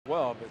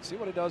well, but see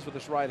what he does with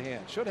his right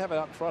hand. Should have it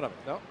out in front of him.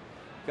 No,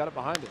 got it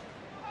behind him.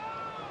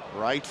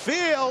 Right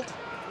field.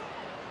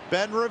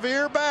 Ben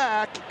Revere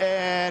back,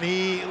 and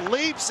he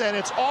leaps, and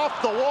it's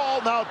off the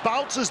wall. Now it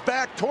bounces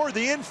back toward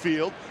the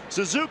infield.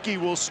 Suzuki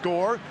will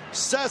score.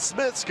 Seth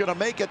Smith's going to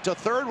make it to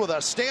third with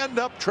a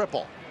stand-up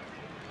triple.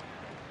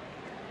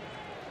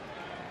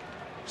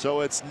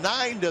 So it's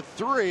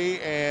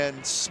 9-3,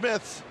 and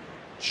Smith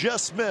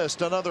just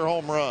missed another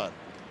home run.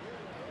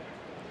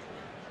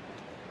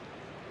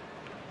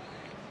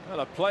 Well,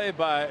 a play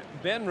by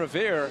Ben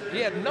Revere. He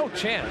had no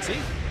chance.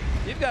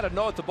 You've got to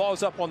know if the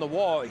ball's up on the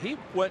wall. He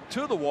went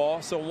to the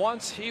wall, so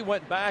once he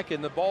went back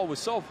and the ball was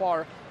so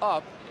far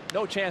up,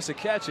 no chance to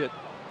catch it,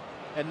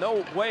 and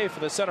no way for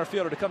the center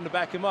fielder to come to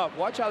back him up.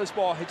 Watch how this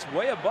ball hits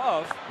way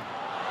above,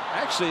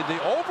 actually,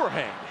 the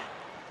overhang.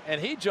 And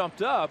he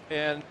jumped up,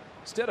 and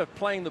instead of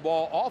playing the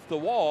ball off the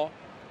wall,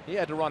 he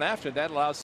had to run after it. That allows